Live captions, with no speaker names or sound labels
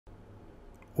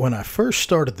When I first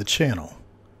started the channel,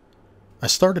 I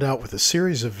started out with a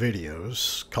series of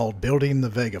videos called Building the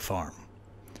Vega Farm.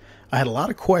 I had a lot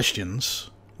of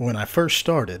questions when I first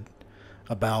started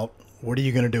about what are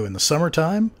you going to do in the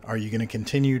summertime? Are you going to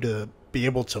continue to be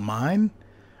able to mine?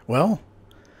 Well,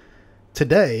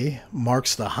 today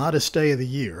marks the hottest day of the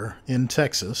year in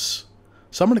Texas,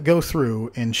 so I'm going to go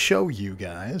through and show you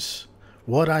guys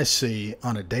what I see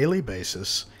on a daily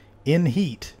basis in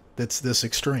heat that's this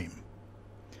extreme.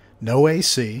 No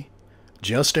AC,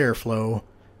 just airflow,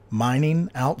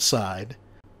 mining outside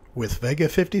with Vega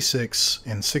 56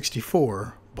 and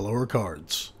 64 blower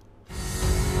cards.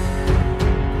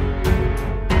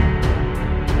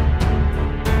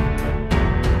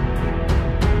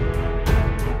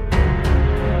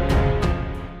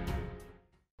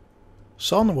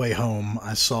 So on the way home,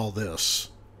 I saw this,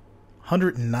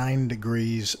 109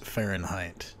 degrees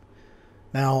Fahrenheit.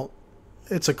 Now,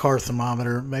 it's a car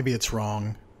thermometer, maybe it's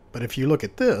wrong, but if you look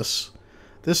at this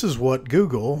is what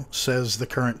Google says the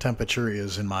current temperature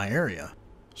is in my area.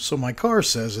 So my car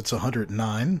says it's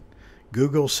 109,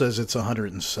 Google says it's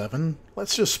 107.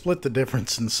 Let's just split the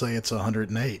difference and say it's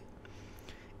 108.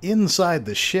 Inside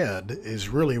the shed is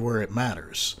really where it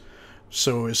matters.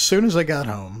 So as soon as I got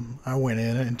home, I went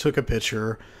in and took a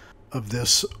picture of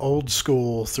this old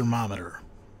school thermometer.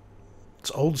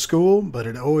 It's old school, but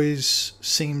it always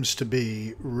seems to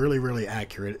be really, really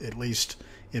accurate, at least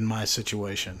in my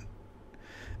situation.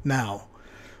 Now,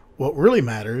 what really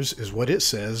matters is what it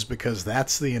says, because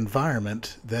that's the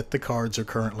environment that the cards are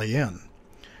currently in.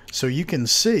 So you can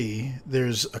see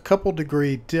there's a couple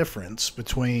degree difference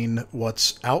between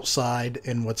what's outside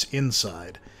and what's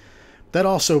inside. That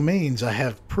also means I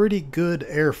have pretty good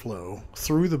airflow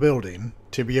through the building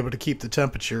to be able to keep the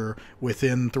temperature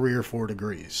within 3 or 4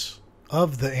 degrees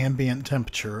of the ambient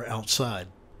temperature outside.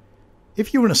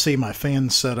 If you want to see my fan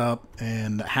setup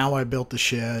and how I built the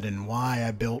shed and why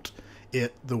I built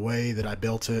it the way that I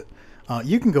built it,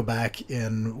 you can go back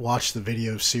and watch the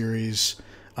video series.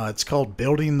 It's called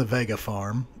Building the Vega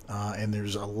Farm, and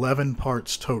there's 11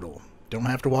 parts total. Don't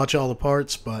have to watch all the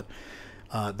parts, but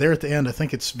there at the end, I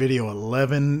think it's video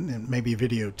 11 and maybe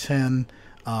video 10.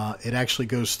 It actually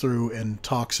goes through and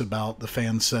talks about the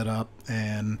fan setup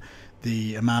and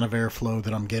the amount of airflow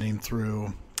that I'm getting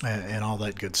through and all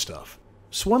that good stuff.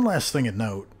 So one last thing to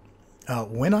note,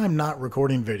 when I'm not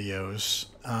recording videos,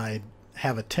 I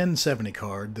have a 1070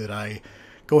 card that I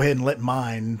go ahead and let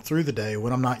mine through the day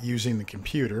when I'm not using the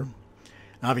computer.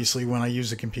 Obviously, when I use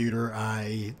the computer,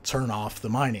 I turn off the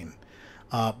mining.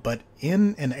 But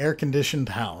in an air-conditioned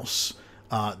house,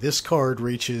 this card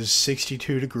reaches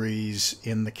 62 degrees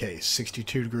in the case,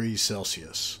 62 degrees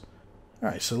Celsius. All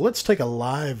right, so let's take a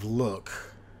live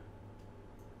look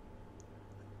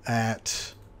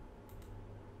at...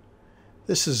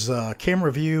 This is a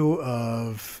camera view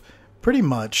of pretty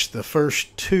much the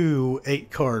first 2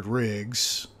 8-card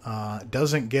rigs.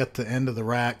 Doesn't get the end of the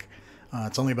rack.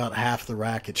 It's only about half the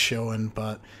rack it's showing,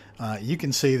 but you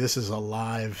can see this is a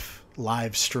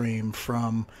live stream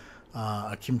from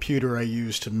a computer I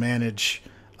use to manage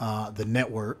the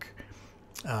network.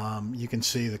 You can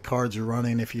see the cards are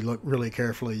running. If you look really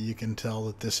carefully, you can tell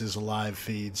that this is a live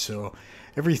feed. So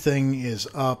everything is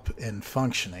up and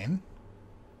functioning.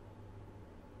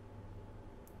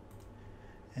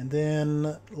 And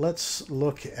then let's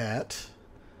look at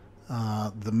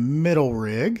the middle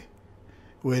rig,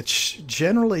 which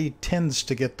generally tends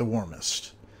to get the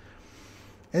warmest.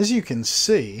 As you can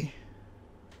see,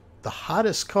 the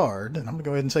hottest card, and I'm going to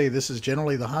go ahead and say this is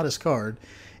generally the hottest card,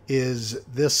 is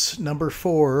this number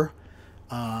 4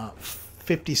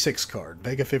 56 card,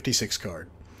 Vega 56 card.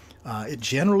 It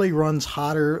generally runs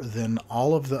hotter than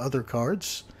all of the other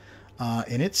cards,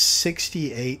 and it's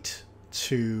 68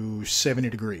 to 70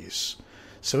 degrees.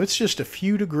 So it's just a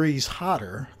few degrees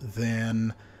hotter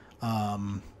than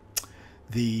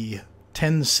the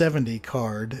 1070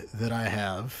 card that I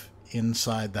have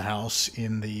inside the house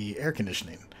in the air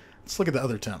conditioning. Let's look at the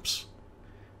other temps.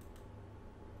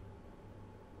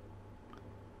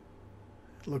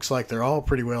 It looks like they're all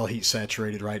pretty well heat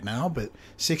saturated right now, but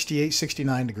 68,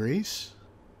 69 degrees.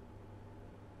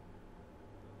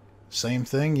 Same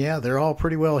thing, yeah, they're all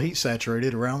pretty well heat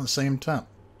saturated around the same temp.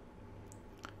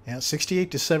 Yeah, 68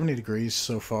 to 70 degrees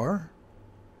so far.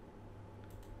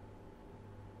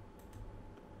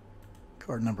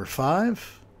 Card number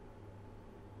 5.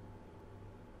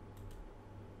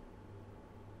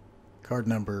 Card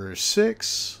number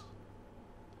 6.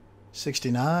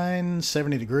 69,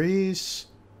 70 degrees.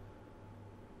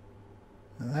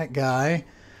 And that guy,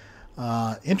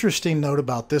 Interesting note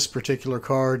about this particular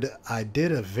card. I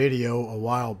did a video a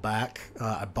while back.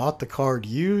 I bought the card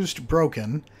used,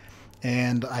 broken,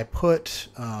 and I put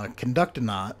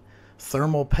Conductinaut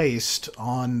thermal paste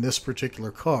on this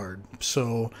particular card.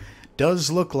 So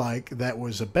does look like that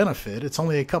was a benefit. It's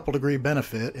only a couple degree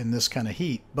benefit in this kind of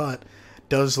heat, but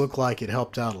does look like it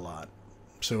helped out a lot.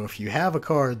 So if you have a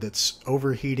card that's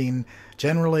overheating,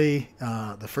 generally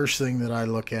the first thing that I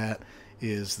look at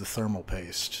is the thermal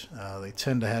paste. They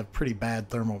tend to have pretty bad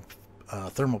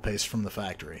thermal paste from the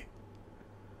factory.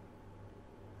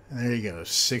 And there you go,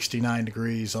 69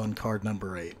 degrees on card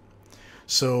number 8.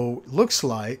 So looks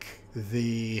like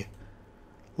the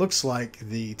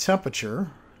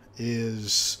temperature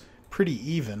is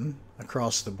pretty even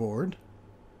across the board.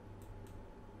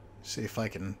 See if I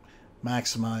can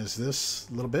maximize this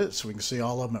a little bit so we can see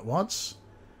all of them at once.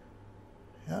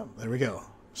 Yeah, there we go.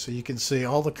 So you can see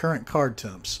all the current card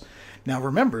temps. Now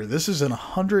remember, this is an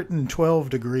 112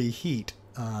 degree heat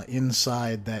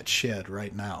inside that shed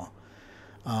right now.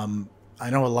 I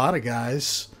know a lot of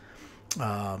guys,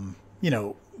 you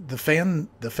know, the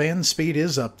fan speed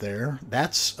is up there.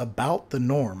 That's about the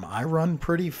norm. I run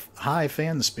pretty high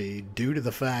fan speed due to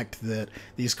the fact that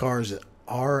these cars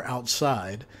are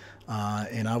outside,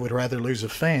 and I would rather lose a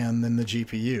fan than the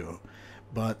GPU.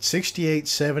 But 68,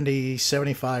 70,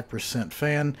 75%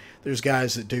 fan. There's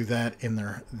guys that do that in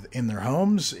their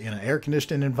homes in an air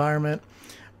conditioned environment.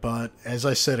 But as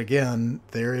I said again,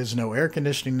 there is no air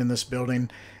conditioning in this building.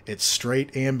 It's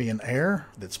straight ambient air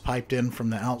that's piped in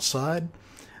from the outside.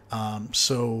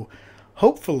 So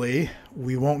hopefully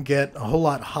we won't get a whole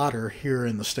lot hotter here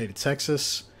in the state of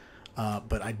Texas.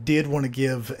 But I did want to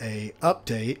give a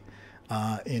update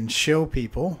and show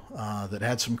people that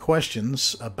had some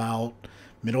questions about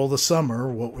middle of the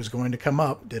summer what was going to come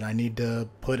up. Did I need to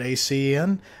put AC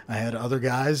in? I had other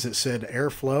guys that said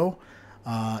airflow.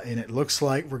 And it looks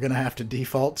like we're going to have to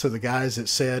default to the guys that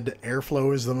said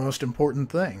airflow is the most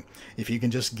important thing. If you can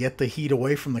just get the heat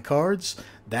away from the cards,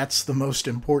 that's the most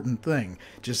important thing.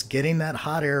 Just getting that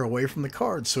hot air away from the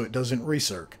cards so it doesn't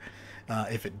recirc.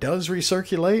 If it does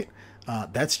recirculate,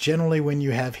 that's generally when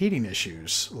you have heating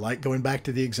issues. Like going back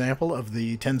to the example of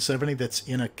the 1070 that's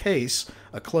in a case,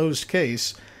 a closed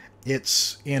case,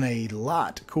 it's in a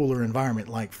lot cooler environment,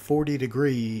 like 40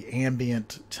 degree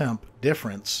ambient temp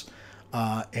difference.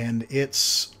 And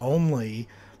it's only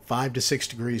 5 to 6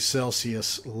 degrees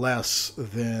Celsius less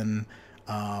than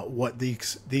what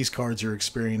these cards are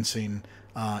experiencing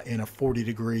in a 40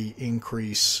 degree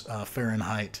increase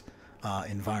Fahrenheit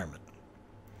environment.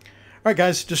 All right,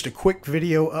 guys, just a quick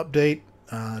video update.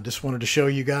 Just wanted to show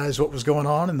you guys what was going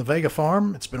on in the Vega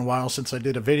Farm. It's been a while since I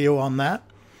did a video on that.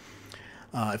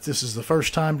 If this is the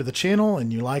first time to the channel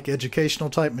and you like educational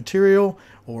type material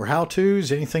or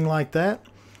how-tos, anything like that,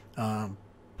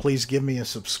 please give me a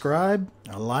subscribe,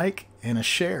 a like, and a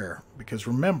share, because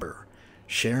remember,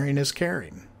 sharing is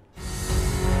caring.